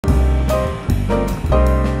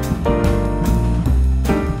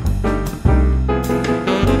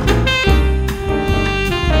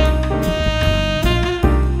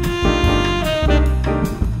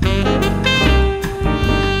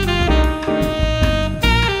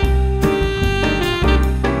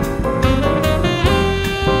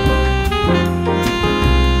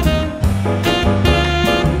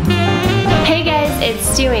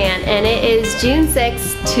June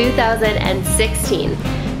 6, 2016,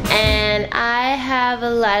 and I have a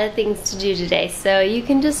lot of things to do today, so you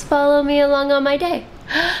can just follow me along on my day.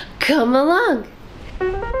 Come along!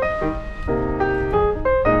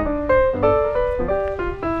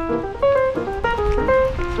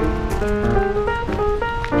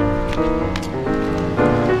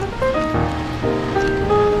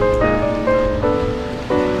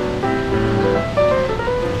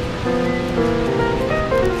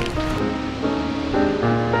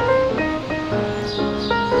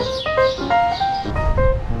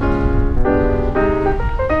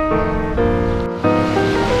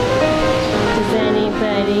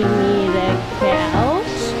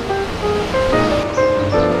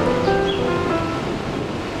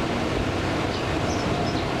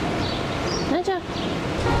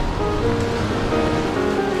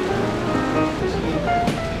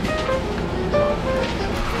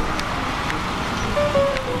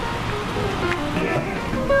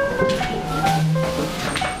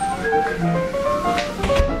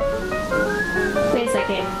 Wait a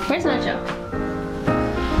second. Where's Nacho?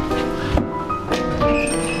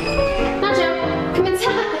 Nacho, come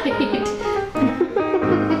inside.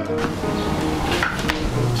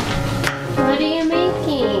 What are you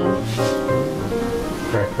making?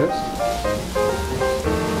 Breakfast.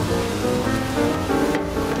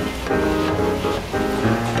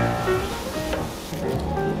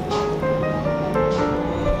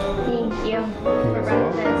 Thank you for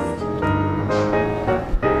breakfast.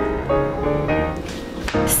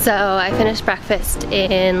 So I finished breakfast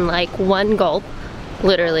in like one gulp,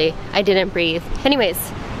 literally. I didn't breathe. Anyways,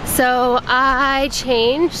 so I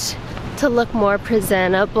changed to look more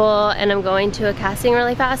presentable, and I'm going to a casting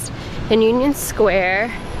really fast in Union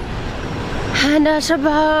Square, and that's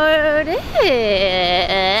about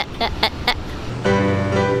it.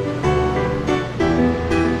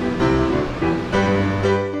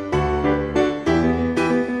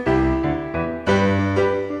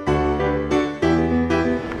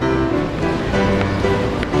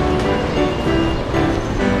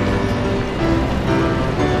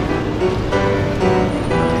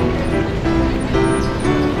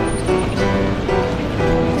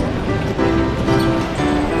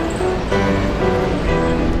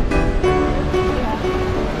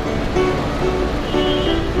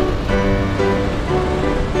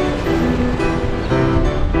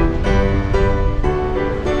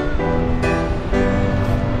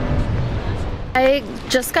 I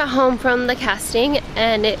just got home from the casting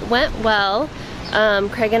and it went well.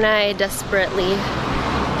 Craig and I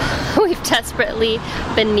we've desperately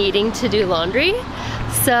been needing to do laundry.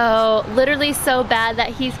 So literally so bad that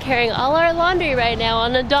he's carrying all our laundry right now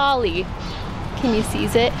on a dolly. Can you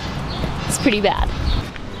seize it? It's pretty bad.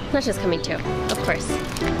 That's just coming too, of course.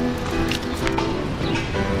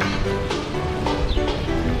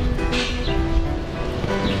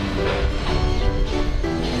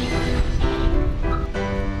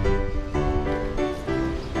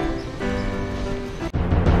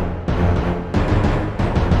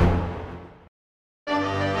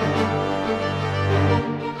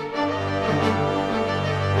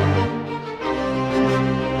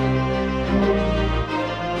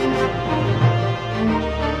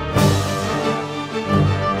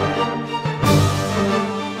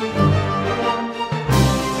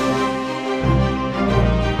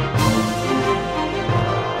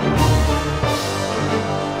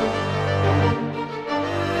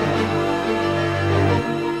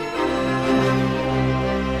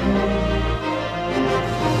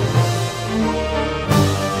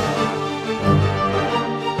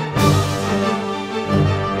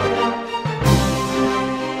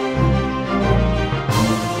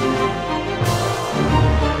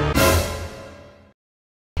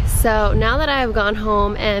 So now that I've gone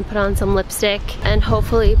home and put on some lipstick and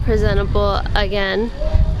hopefully presentable again,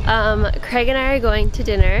 Craig and I are going to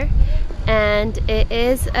dinner, and it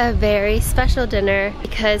is a very special dinner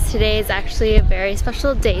because today is actually a very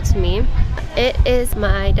special day to me. It is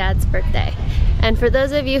my dad's birthday. And for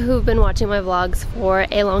those of you who've been watching my vlogs for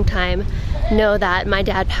a long time know that my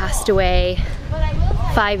dad passed away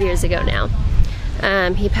 5 years ago now.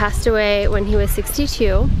 He passed away when he was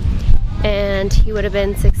 62. And he would have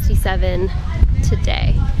been 67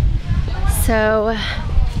 today. So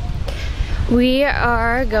we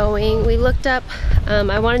looked up,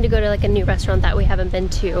 I wanted to go to like a new restaurant that we haven't been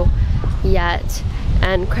to yet,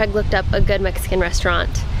 and Craig looked up a good Mexican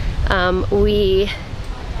restaurant. We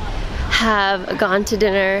have gone to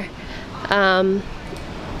dinner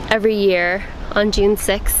every year on June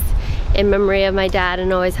 6th, in memory of my dad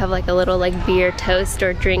and always have like a little like beer toast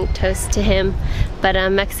or drink toast to him. But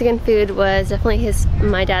Mexican food was definitely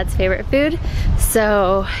my dad's favorite food,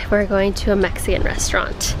 so we're going to a Mexican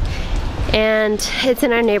restaurant. And it's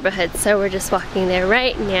in our neighborhood, so we're just walking there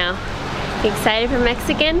right now. Excited for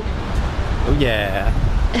Mexican? Oh yeah.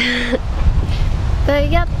 But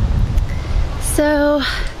yep. So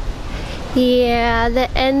yeah, the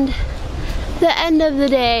end of the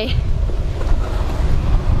day.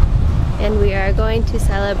 And we are going to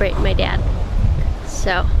celebrate my dad.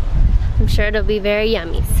 So I'm sure it'll be very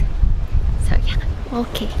yummy. So yeah,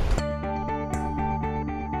 okay.